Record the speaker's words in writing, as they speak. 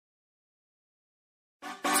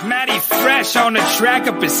It's Matty Fresh on the track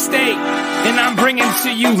up at State. And I'm bringing to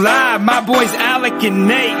you live my boys Alec and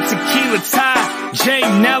Nate. Tequila Ty, Jay,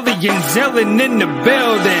 Nelly, and Zillin in the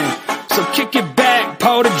building. So kick it back,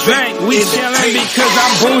 pour the drink. We chillin' because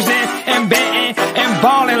I'm boozing and betting and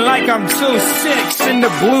ballin' like I'm 2-6 in the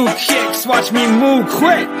blue kicks. Watch me move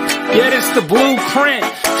quick. Yeah, this the blueprint.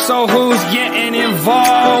 So who's getting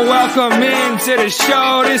involved? Welcome into the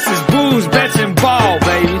show. This is Booze, Bets, and Ball,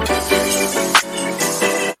 baby.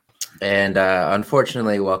 And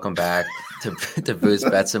unfortunately, welcome back to Booze,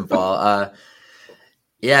 Bets, and Ball.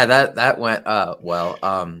 Yeah, that went well.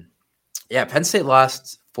 Yeah, Penn State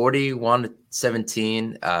lost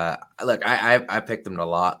 41-17. Look, I picked them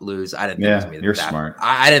to lose. I didn't think it was gonna be you're that smart.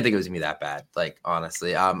 I didn't think it was gonna be that bad. Like,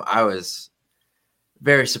 honestly, I was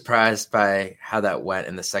very surprised by how that went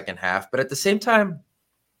in the second half. But at the same time,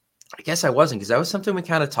 I guess I wasn't, because that was something we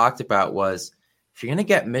kind of talked about was, if you're going to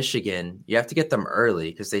get Michigan, you have to get them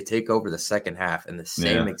early because they take over the second half in the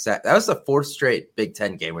same exact. That was the fourth straight Big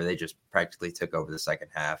Ten game where they just practically took over the second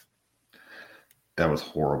half. That was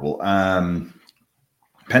horrible. Penn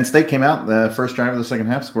State came out the first drive of the second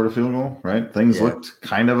half, scored a field goal, right? Things looked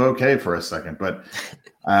kind of okay for a second, but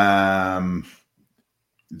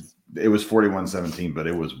it was 41-17, but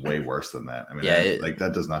it was way worse than that. I mean,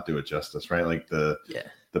 that does not do it justice, right? Like the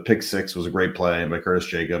pick six was a great play by Curtis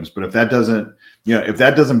Jacobs, but if that doesn't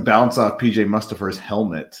bounce off PJ Mustafer's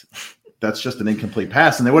helmet, that's just an incomplete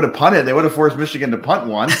pass. And they would have punted. They would have forced Michigan to punt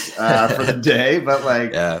once for the day. But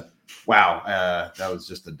wow, that was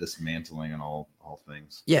just a dismantling in all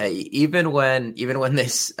things. Yeah, even when they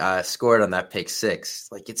scored on that pick six,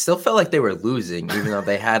 like, it still felt like they were losing, even though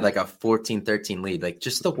they had like a 14-13 lead. Like,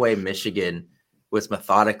 just the way Michigan was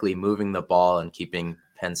methodically moving the ball and keeping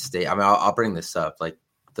Penn State. I mean, I'll bring this up. Like,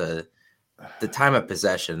 the time of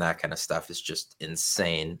possession, that kind of stuff is just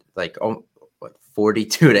insane. Like,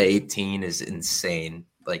 42-18 is insane.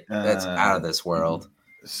 Like, that's out of this world.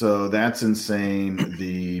 So that's insane.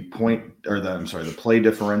 The play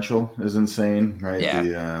differential is insane, right? Yeah.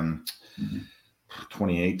 The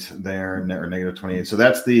 28 there, or negative 28. So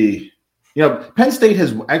that's Penn State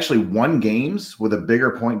has actually won games with a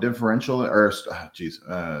bigger point differential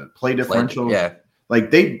play differential. Yeah.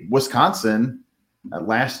 Like Wisconsin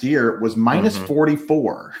last year was minus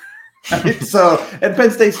 44. So, and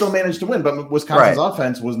Penn State still managed to win, but Wisconsin's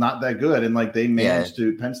offense was not that good. And like, they managed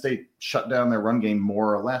to, Penn State shut down their run game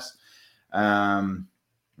more or less.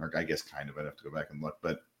 Or I guess kind of, I'd have to go back and look,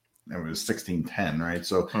 but it was 16-10, right?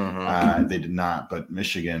 So they did not, but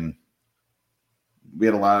Michigan,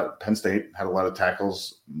 Penn State had a lot of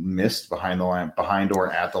tackles missed behind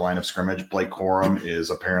or at the line of scrimmage. Blake Corum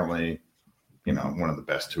is apparently, one of the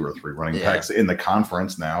best 2 or 3 running backs in the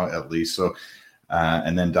conference now, at least. So,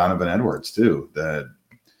 and then Donovan Edwards too.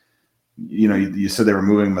 You said they were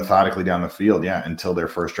moving methodically down the field, until their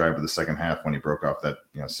first drive of the second half when he broke off that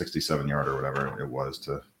 67-yard or whatever it was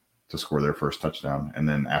to score their first touchdown, and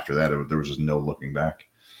then after that there was just no looking back.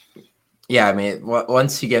 Yeah, I mean,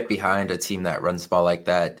 once you get behind a team that runs the ball like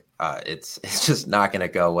that, it's just not going to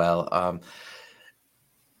go well.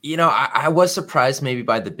 I was surprised maybe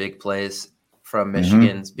by the big plays from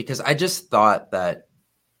Michigan's because I just thought that,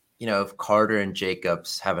 if Carter and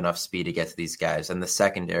Jacobs have enough speed to get to these guys and the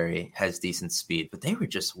secondary has decent speed, but they were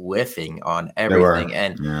just whiffing on everything.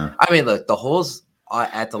 I mean, look, the holes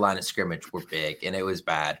at the line of scrimmage were big and it was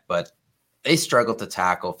bad, but they struggled to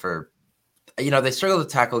tackle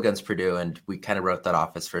against Purdue, and we kind of wrote that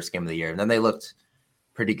off as first game of the year. And then they looked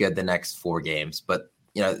pretty good the next 4 games, but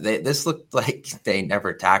this looked like they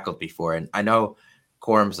never tackled before. And I know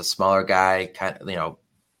Corum's a smaller guy, kind of,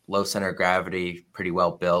 low center of gravity, pretty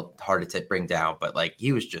well built, hard to bring down, but like,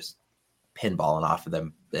 he was just pinballing off of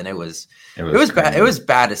them, and it was bad. It was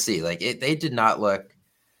bad to see. Like, they did not look,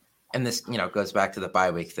 and this goes back to the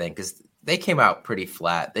bye week thing, because they came out pretty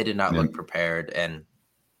flat. They did not look prepared, and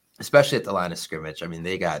especially at the line of scrimmage. I mean,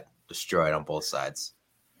 they got destroyed on both sides.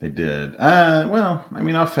 They did.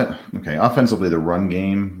 Offensively, the run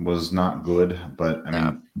game was not good, but I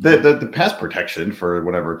mean, the pass protection for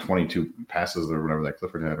whatever 22 passes or whatever that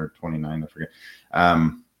Clifford had, or 29, I forget. I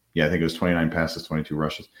think it was 29 passes, 22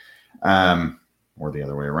 rushes, or the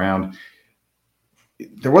other way around.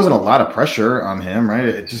 There wasn't a lot of pressure on him, right?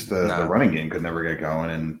 It's just the running game could never get going,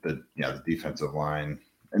 and the defensive line,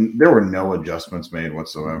 and there were no adjustments made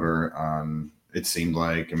whatsoever. It seemed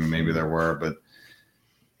like, I mean, maybe there were, but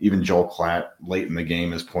even Joel Klatt late in the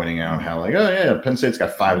game is pointing out how, like, Penn State's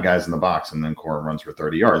got 5 guys in the box, and then Corum runs for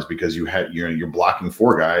 30 yards because you're blocking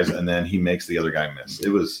 4 guys, and then he makes the other guy miss. It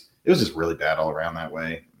was just really bad all around that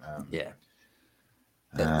way.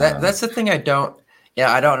 That's the thing I don't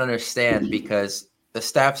understand, because the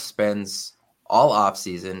staff spends all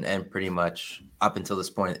offseason and pretty much up until this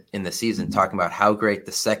point in the season talking about how great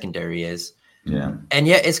the secondary is. Yeah. And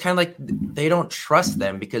yet it's kind of like they don't trust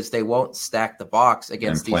them because they won't stack the box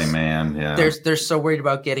against and play these. Man. Yeah. They're so worried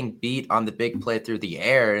about getting beat on the big play through the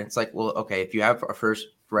air. And it's like, well, okay, if you have a first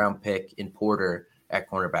round pick in Porter at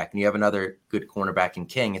cornerback and you have another good cornerback in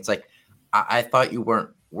King, it's like, I thought you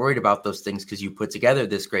weren't worried about those things because you put together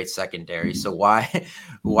this great secondary. So why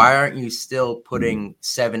aren't you still putting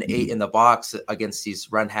 7-8 in the box against these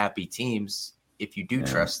run happy teams? If you do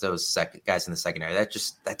trust those guys in the secondary, that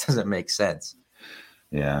doesn't make sense.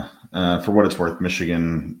 Yeah. For what it's worth,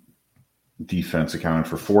 Michigan defense accounted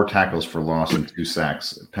for 4 tackles for loss and 2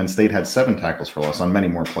 sacks. Penn State had 7 tackles for loss on many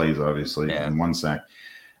more plays, obviously, and 1 sack.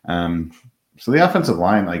 So the offensive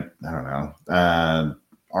line, like, I don't know,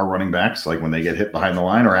 our running backs, like when they get hit behind the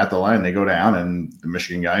line or at the line, they go down, and the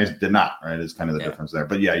Michigan guys did not, right? It's kind of the difference there.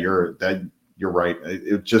 But yeah, you're right.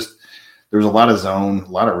 It just, there was a lot of zone, a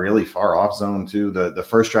lot of really far off zone too. The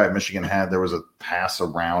first drive Michigan had, there was a pass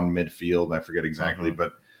around midfield. I forget exactly,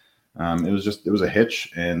 but it was a hitch,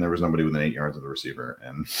 and there was nobody within 8 yards of the receiver.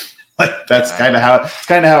 And like, that's kind of how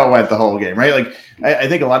it went the whole game, right? Like I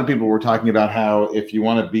think a lot of people were talking about how if you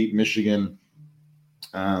want to beat Michigan,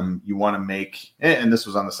 you want to make, and this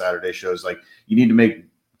was on the Saturday shows, like you need to make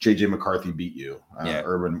JJ McCarthy beat you.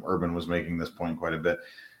 Urban was making this point quite a bit.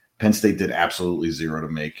 Penn State did absolutely zero to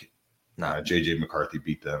make JJ McCarthy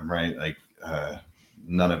beat them, right? Like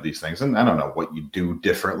none of these things. And I don't know what you do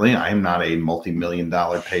differently. I am not a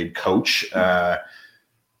multi-million-dollar paid coach, but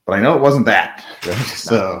I know it wasn't that.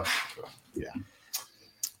 So, yeah.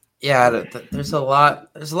 Yeah, there's a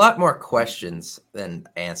lot more questions than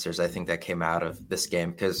answers, I think, that came out of this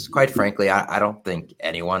game because, quite frankly, I don't think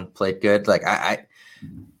anyone played good. Like I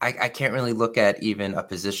can't really look at even a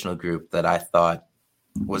positional group that I thought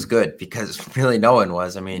was good because really no one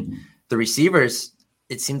was. I mean, the receivers,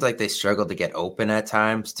 it seemed like they struggled to get open at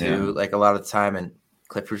times too, like a lot of the time, and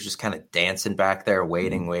Clifford was just kind of dancing back there,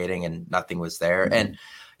 waiting, and nothing was there. And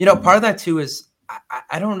part of that too is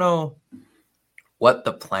I don't know what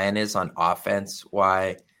the plan is on offense,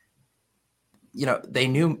 why, they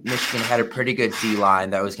knew Michigan had a pretty good D-line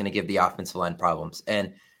that was going to give the offensive line problems.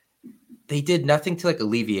 And they did nothing to like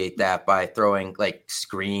alleviate that by throwing like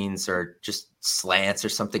screens or just slants or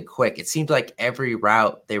something quick. It seemed like every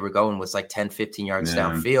route they were going was like 10, 15 yards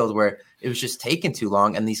downfield where it was just taking too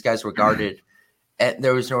long. And these guys were guarded and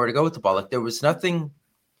there was nowhere to go with the ball. Like there was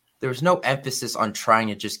no emphasis on trying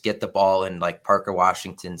to just get the ball in like Parker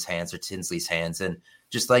Washington's hands or Tinsley's hands and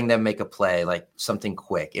just letting them make a play, like something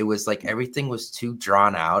quick. It was like everything was too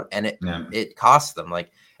drawn out and it cost them.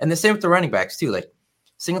 Like, and the same with the running backs too. Like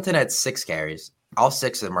Singleton had 6 carries. All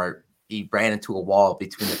 6 of them he ran into a wall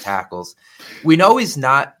between the tackles. We know he's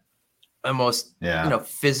not a most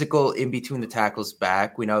physical in between the tackles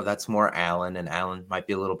back. We know that's more Allen, and Allen might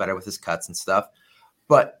be a little better with his cuts and stuff.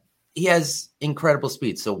 But he has incredible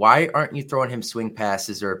speed. So why aren't you throwing him swing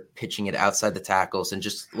passes or pitching it outside the tackles and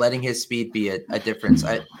just letting his speed be a difference?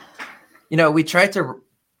 We tried to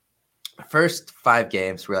first 5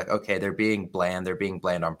 games. We're like, okay, they're being bland. They're being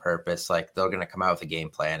bland on purpose. Like they're going to come out with a game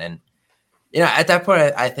plan. And, at that point,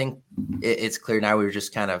 I think it's clear now we were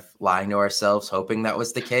just kind of lying to ourselves, hoping that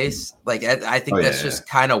was the case. Like, I think that's just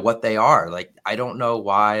kind of what they are. Like, I don't know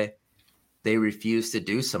why they refuse to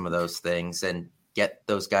do some of those things and get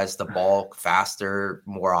those guys the ball faster,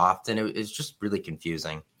 more often. It's just really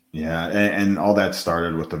confusing. Yeah, and all that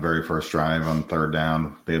started with the very first drive on 3rd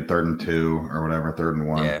down. They had 3rd and 2 or whatever, 3rd and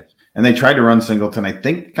 1. Yeah. And they tried to run Singleton, I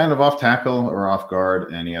think, kind of off tackle or off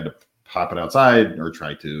guard, and he had to pop it outside or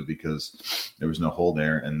try to because there was no hole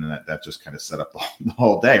there, and that just kind of set up the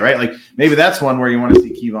whole day, right? Like maybe that's one where you want to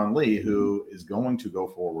see Kevon Lee, who is going to go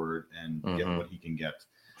forward and get what he can get.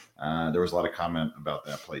 There was a lot of comment about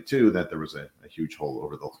that play too, that there was a huge hole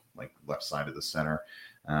over the left side of the center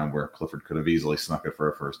where Clifford could have easily snuck it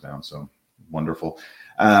for a first down. So wonderful.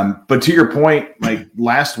 But to your point, like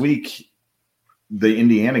last week, the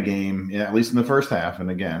Indiana game, at least in the first half,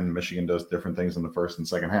 and again, Michigan does different things in the first and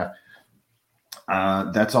second half.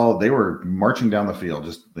 That's all. They were marching down the field,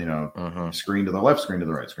 just screen to the left, screen to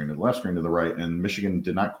the right, screen to the left, screen to the right, and Michigan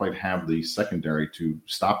did not quite have the secondary to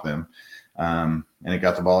stop them. And it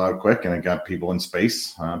got the ball out quick, and it got people in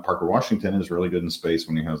space. Parker Washington is really good in space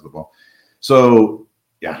when he has the ball. So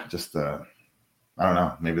yeah, just I don't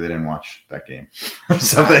know. Maybe they didn't watch that game or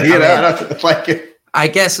something. I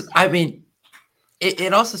guess. I mean.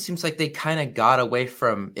 It also seems like they kind of got away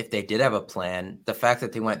from, if they did have a plan, the fact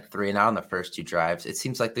that they went 3-and-out on the first 2 drives. It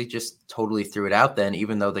seems like they just totally threw it out then,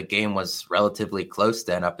 even though the game was relatively close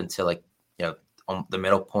then up until the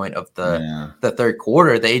middle point of the third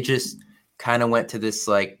quarter, they just kind of went to this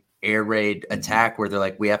like air raid attack where they're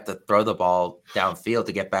like, we have to throw the ball downfield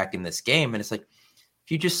to get back in this game. And it's like,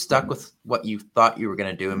 if you just stuck with what you thought you were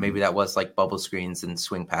going to do, and maybe that was like bubble screens and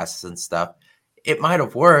swing passes and stuff, it might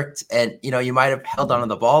have worked. And, you might have held on to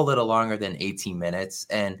the ball a little longer than 18 minutes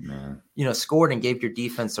and, scored and gave your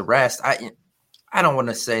defense a rest. I don't want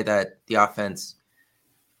to say that the offense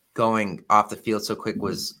going off the field so quick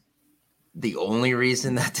was the only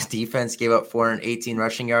reason that the defense gave up 418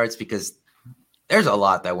 rushing yards, because there's a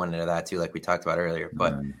lot that went into that too, like we talked about earlier,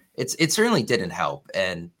 but it certainly didn't help.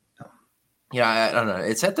 And I don't know.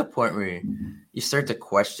 It's at the point where you start to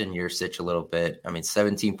question Yurcich a little bit. I mean,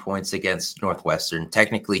 17 points against Northwestern,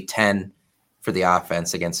 technically 10 for the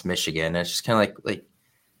offense against Michigan. And it's just kind of like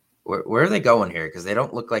where are they going here? Because they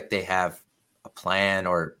don't look like they have a plan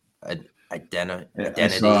or an identity.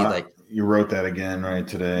 Like you wrote that again right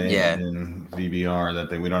today in VBR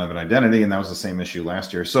that we don't have an identity, and that was the same issue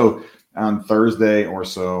last year. So on Thursday or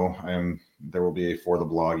so, there will be a For the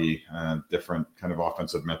Bloggy different kind of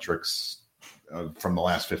offensive metrics from the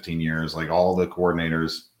last 15 years, like all the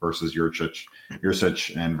coordinators versus Yurcich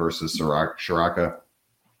and versus Shiraka.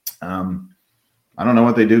 I don't know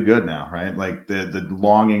what they do good now, right? Like the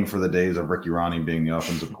longing for the days of Ricky Ronnie being the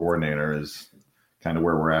offensive coordinator is kind of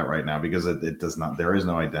where we're at right now, because it does not, there is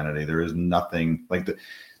no identity. There is nothing like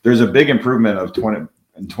there's a big improvement of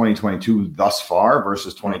 2022 thus far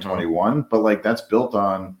versus 2021, but like that's built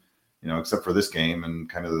on, except for this game and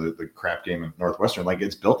kind of the crap game of Northwestern, like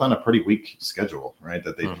it's built on a pretty weak schedule, right?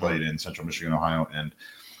 That they played in Central Michigan, Ohio, and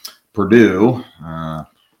Purdue.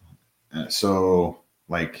 So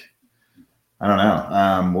like, I don't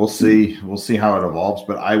know. We'll see how it evolves,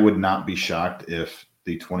 but I would not be shocked if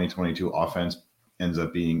the 2022 offense ends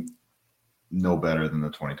up being no better than the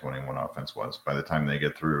 2021 offense was by the time they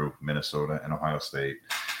get through Minnesota and Ohio State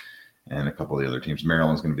and a couple of the other teams.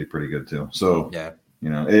 Maryland's going to be pretty good too. So,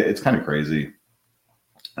 it's kind of crazy.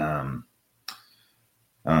 I don't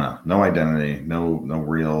know. No identity, no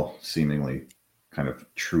real seemingly kind of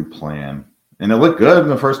true plan. And it looked good in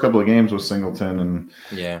the first couple of games with Singleton and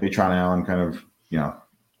Atron Allen kind of,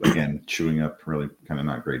 again, chewing up really kind of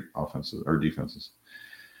not great offenses or defenses.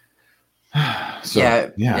 So, I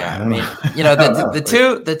don't know.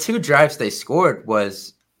 The two drives they scored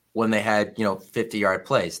was when they had 50-yard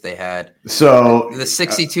plays. They had the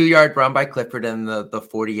 62-yard run by Clifford and the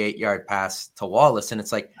 48-yard pass to Wallace, and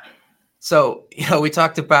it's like, so we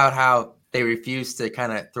talked about how they refused to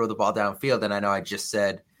kind of throw the ball downfield, and I know I just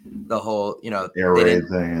said the whole air raid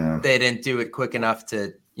thing. They didn't do it quick enough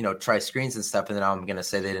to try screens and stuff, and then I'm going to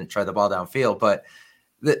say they didn't try the ball downfield, but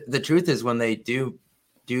the truth is when they do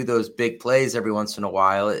those big plays every once in a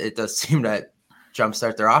while, it does seem to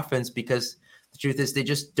jumpstart their offense, because the truth is they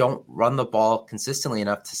just don't run the ball consistently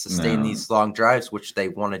enough to sustain these long drives, which they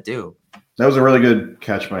want to do. That was a really good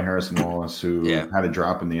catch by Harrison Wallace, who had a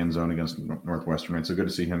drop in the end zone against Northwestern. Right? So good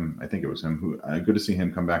to see him. I think it was him good to see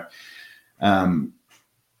him come back.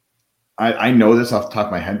 I know this off the top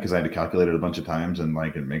of my head because I had to calculate it a bunch of times, and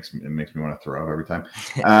like it makes me want to throw up every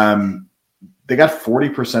time. They got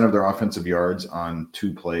 40% of their offensive yards on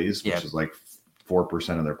 2 plays, which is like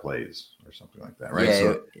 4% of their plays or something like that, right?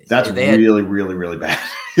 So that's really, really, really bad.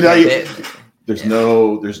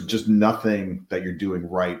 There's just nothing that you're doing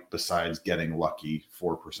right besides getting lucky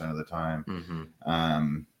 4% of the time.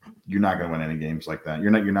 You're not going to win any games like that.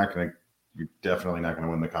 You're definitely not going to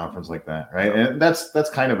win the conference like that, right? And that's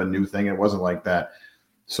kind of a new thing. It wasn't like that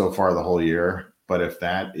so far the whole year, but if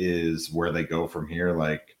that is where they go from here,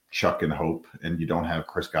 like Chuck and Hope, and you don't have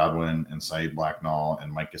Chris Godwin and Saeed Blacknall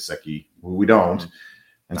and Mike Gesicki, who we don't,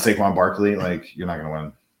 and Saquon Barkley, like you're not going to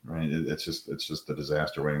win, right? It's just a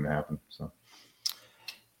disaster waiting to happen. So,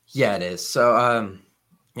 yeah, it is. So,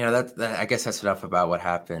 that I guess that's enough about what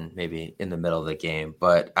happened maybe in the middle of the game.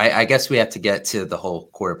 But I guess we have to get to the whole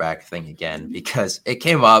quarterback thing again, because it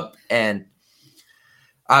came up and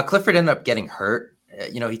Clifford ended up getting hurt.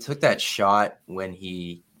 He took that shot when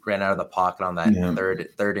he ran out of the pocket on that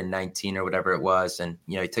third and 19 or whatever it was. And,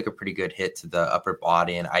 he took a pretty good hit to the upper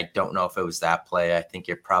body. And I don't know if it was that play. I think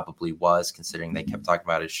it probably was, considering they kept talking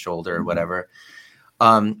about his shoulder or whatever.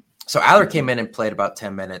 So Aller came in and played about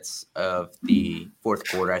 10 minutes of the fourth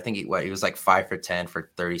quarter. I think he was like 5 for 10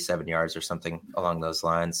 for 37 yards or something along those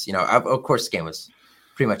lines. Of course, the game was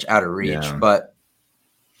pretty much out of reach, but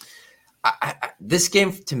this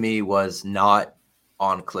game to me was not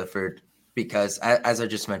on Clifford, because as I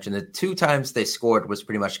just mentioned, the 2 times they scored was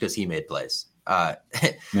pretty much because he made plays. I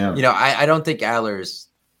don't think Aller's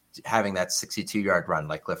having that 62-yard run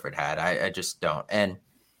like Clifford had. I just don't. And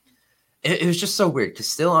it was just so weird because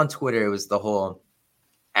still on Twitter, it was the whole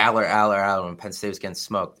Aller when Penn State was getting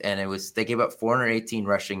smoked. And they gave up 418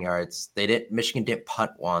 rushing yards. Michigan didn't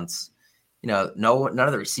punt once. None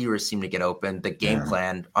of the receivers seemed to get open. The game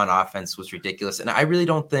plan on offense was ridiculous. And I really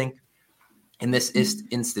don't think in this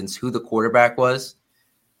instance who the quarterback was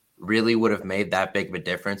really would have made that big of a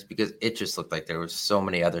difference because it just looked like there was so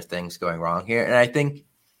many other things going wrong here. And I think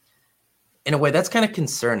in a way that's kind of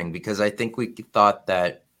concerning because I think we thought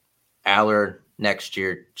that Aller next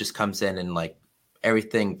year just comes in and like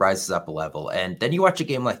everything rises up a level. And then you watch a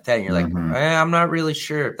game like that and you're like, I'm not really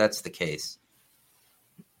sure if that's the case.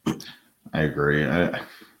 I agree.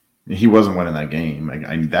 He wasn't winning that game.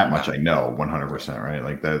 That much I know 100%, right?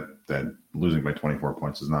 Like that losing by 24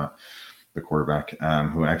 points is not the quarterback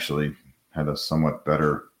who actually had a somewhat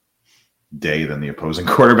better day than the opposing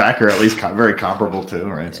quarterback, or at least very comparable to,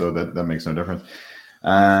 right? Yeah. So that makes no difference.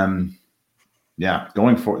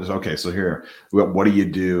 Going forward. Okay, so here, what do you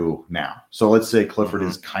do now? So let's say Clifford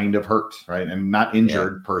is kind of hurt, right? And not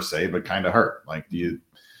injured per se, but kind of hurt. Like, do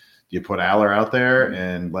you put Aller out there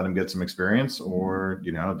and let him get some experience, or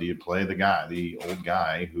do you play the old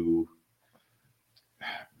guy who,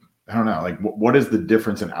 I don't know, like what is the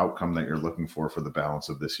difference in outcome that you're looking for the balance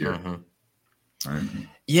of this year? Right.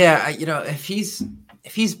 Yeah, if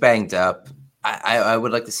he's banged up, I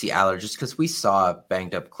would like to see Aller just because we saw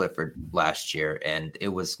banged up Clifford last year and it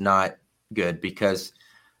was not good because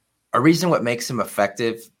a reason what makes him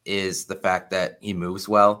effective is the fact that he moves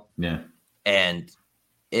well. Yeah. And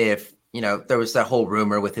if, there was that whole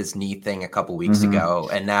rumor with his knee thing a couple weeks ago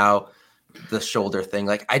and now the shoulder thing,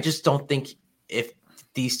 like, I just don't think if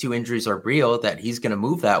these two injuries are real that he's going to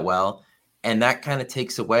move that well. And that kind of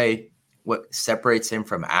takes away what separates him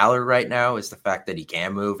from Aller right now is the fact that he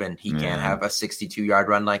can move and he can have a 62-yard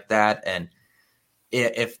run like that. And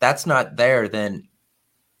if that's not there, then,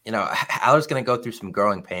 Aller's going to go through some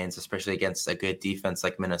growing pains, especially against a good defense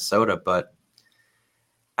like Minnesota. But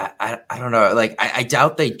I don't know. Like, I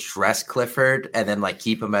doubt they dress Clifford and then like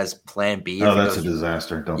keep him as plan B. Oh, that's a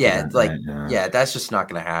disaster. That's just not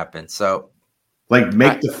going to happen. So, like,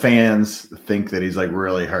 make the fans think that he's like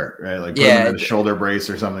really hurt, right? Like, put him in a shoulder brace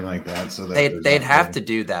or something like that. So that they'd have to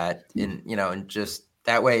do that, and just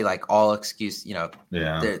that way, like all excuse,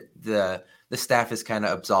 the staff is kind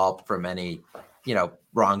of absolved from any,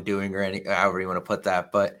 wrongdoing or any, however you want to put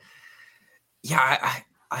that. But yeah,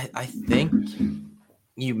 I think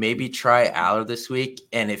you maybe try Aller this week,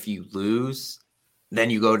 and if you lose, then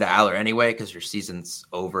you go to Aller anyway because your season's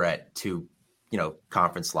over at 2.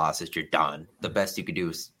 Conference losses, you're done. The best you could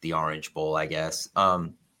do is the Orange Bowl, I guess.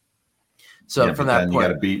 From that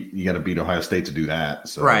point, you got to beat Ohio State to do that.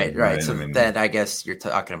 So, right. So then I guess you're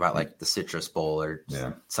talking about like the Citrus Bowl or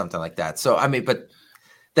something like that. So but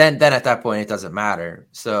then at that point it doesn't matter.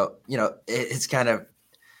 So it's kind of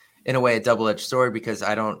in a way a double-edged sword because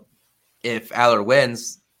if Aller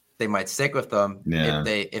wins, they might stick with them. Yeah.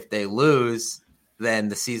 If they lose, then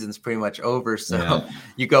the season's pretty much over. So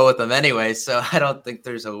you go with them anyway. So I don't think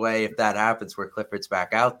there's a way if that happens where Clifford's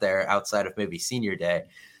back out there outside of maybe senior day.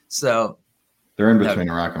 So they're in between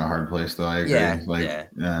a rock and a hard place though. I agree.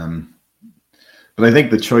 But I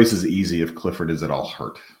think the choice is easy if Clifford is at all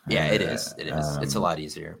hurt. Yeah, it is. It's a lot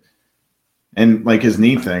easier. And like his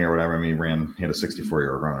knee thing or whatever, he had a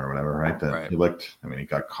 64-yard run or whatever, right? He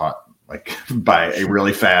got caught like by a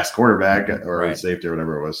really fast quarterback or a safety or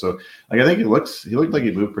whatever it was. So like, I think he looked like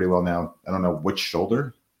he moved pretty well now. I don't know which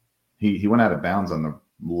shoulder. He went out of bounds on the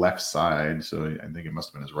left side. So I think it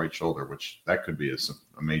must've been his right shoulder, which that could be a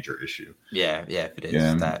major issue. Yeah. If it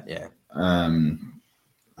is that.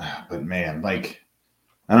 But man, like,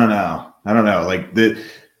 I don't know. Like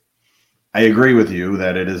I agree with you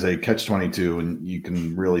that it is a catch-22 and you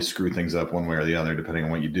can really screw things up one way or the other, depending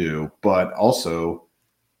on what you do. But also,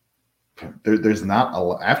 there's not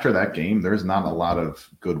after that game, there's not a lot of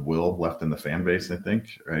goodwill left in the fan base, I think,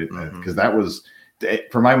 right? Because that was,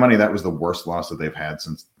 for my money, that was the worst loss that they've had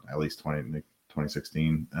since at least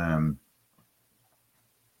 2016.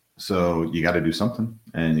 So you got to do something,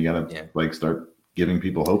 and you got to start giving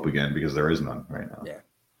people hope again because there is none right now.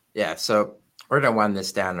 Yeah. So we're gonna wind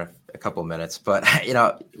this down in a couple minutes, but you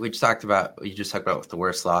just talked about with the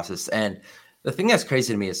worst losses, and the thing that's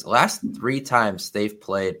crazy to me is the last 3 times they've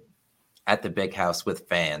played at the Big House with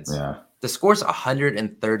fans. Yeah. The score's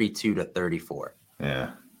 132-34.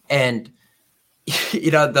 Yeah. And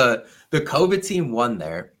the COVID team won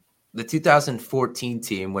there. The 2014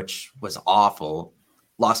 team, which was awful,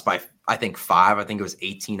 lost by I think 5. I think it was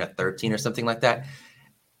 18-13 or something like that.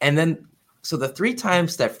 And then so the 3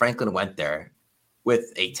 times that Franklin went there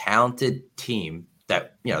with a talented team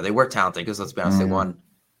that they were talented because let's be honest, they won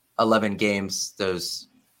 11 games, those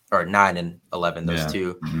or 9 and 11,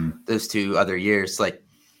 those two other years, like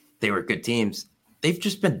they were good teams. They've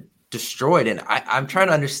just been destroyed. And I'm trying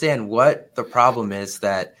to understand what the problem is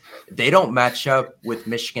that they don't match up with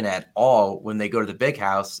Michigan at all when they go to the Big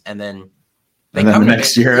House. And then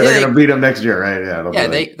next year, they're going to beat them next year, right? Yeah.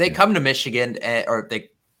 They come to Michigan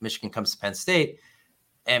Michigan comes to Penn State,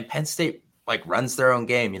 and Penn State like runs their own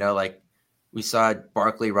game, like we saw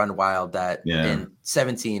Barkley run wild in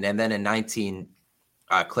 17, and then in 19,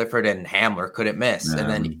 Clifford and Hamler couldn't miss. And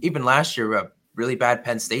then even last year, a really bad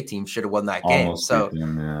Penn State team should have won that game. So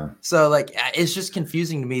like, it's just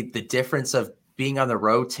confusing to me. The difference of being on the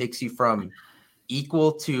road takes you from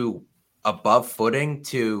equal to above footing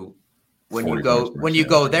to when you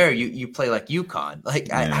go there, you play like UConn.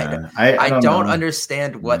 Like I don't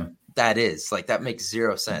understand what that is. Like that makes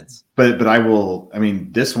zero sense. But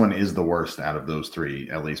this one is the worst out of those three,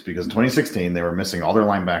 at least, because in 2016 they were missing all their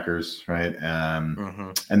linebackers, right?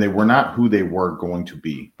 And they were not who they were going to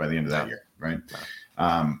be by the end of that year, right?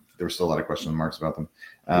 There were still a lot of question marks about them.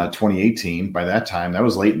 2018, by that time, that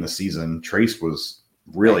was late in the season. Trace was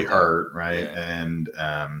really hurt, right? Yeah. And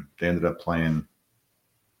they ended up playing.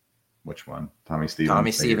 Which one? Tommy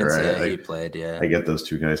Stevens. Right? He played, yeah. I get those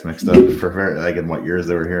two guys mixed up for like in what years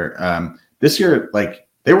they were here. This year, like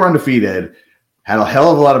they were undefeated, had a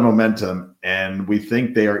hell of a lot of momentum, and we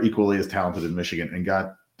think they are equally as talented in Michigan and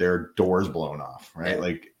got their doors blown off, right? Yeah.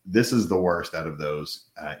 Like this is the worst out of those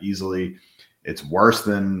easily. It's worse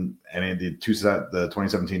than any of the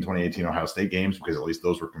 2017, 2018 Ohio State games because at least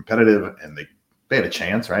those were competitive and they had a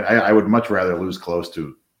chance, right? I would much rather lose close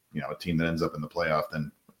to a team that ends up in the playoff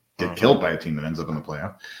than get killed by a team that ends up in the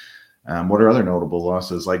playoff. What are other notable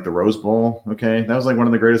losses? Like the Rose Bowl. Okay. That was like one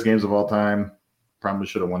of the greatest games of all time. Probably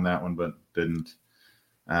should have won that one, but didn't.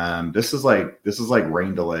 This is like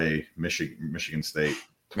rain delay Michigan State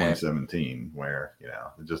 2017, where,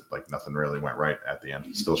 just like nothing really went right at the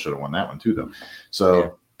end. Still should have won that one too, though.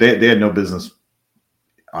 So they had no business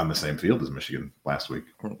on the same field as Michigan last week.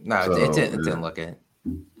 No, so, it didn't look it.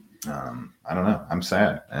 I don't know. I'm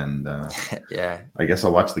sad, and I guess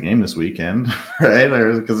I'll watch the game this weekend, right?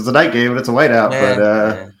 Because it's a night game and it's a whiteout.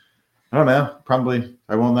 But I don't know. Probably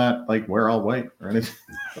I will not like wear all white or anything,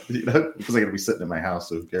 because I'm gonna be sitting in my house.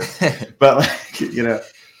 So who cares? But like,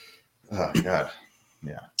 oh god,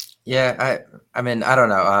 yeah. I mean, I don't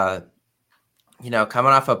know.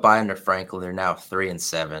 Coming off a bye under Franklin, they're now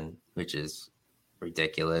 3-7, which is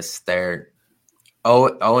ridiculous. They're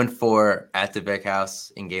 0-4 at the Big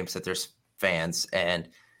House in games that there's fans. And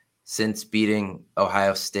since beating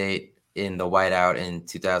Ohio State in the whiteout in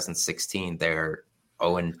 2016, they're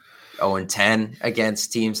 0-10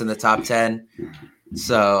 against teams in the top 10.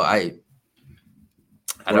 So I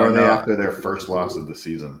don't know. After their first loss of the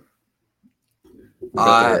season,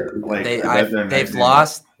 they've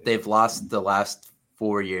lost the last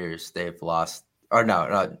 4 years. They've lost, or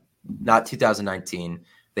no, not 2019.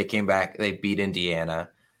 They came back. They beat Indiana.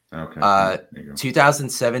 Okay.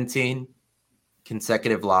 2017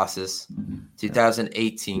 consecutive losses.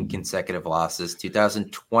 2018 consecutive losses.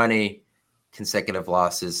 2020 consecutive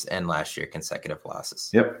losses, and last year consecutive losses.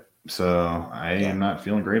 Yep. So I am not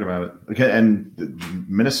feeling great about it. Okay, and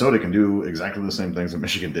Minnesota can do exactly the same things that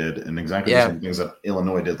Michigan did, and exactly the same things that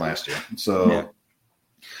Illinois did last year. So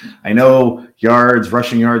I know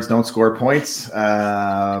rushing yards don't score points.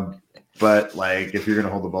 But like, if you're going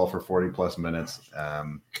to hold the ball for 40 plus minutes,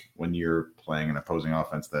 when you're playing an opposing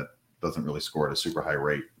offense that doesn't really score at a super high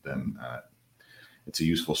rate, then it's a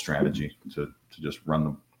useful strategy to just run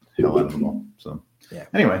the hell out of the ball. So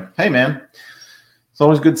anyway, hey man, it's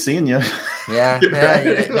always good seeing you.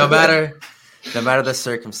 No matter the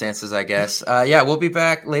circumstances, I guess. We'll be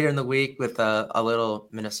back later in the week with a little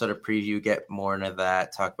Minnesota preview, get more into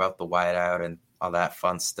that, talk about the whiteout and all that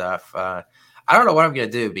fun stuff. I don't know what I'm going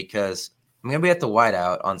to do because I'm going to be at the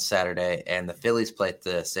whiteout on Saturday and the Phillies play at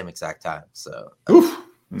the same exact time. So,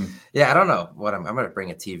 I don't know what I'm going to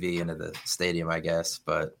bring a TV into the stadium, I guess,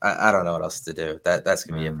 but I don't know what else to do. That's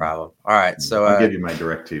going to be a problem. All right. So I'll give you my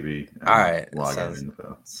DirecTV. All right. Login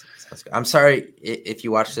info. Sounds good. I'm sorry if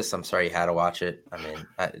you watched this. I'm sorry you had to watch it. I mean,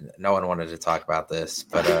 no one wanted to talk about this,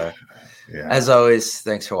 but as always,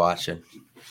 thanks for watching.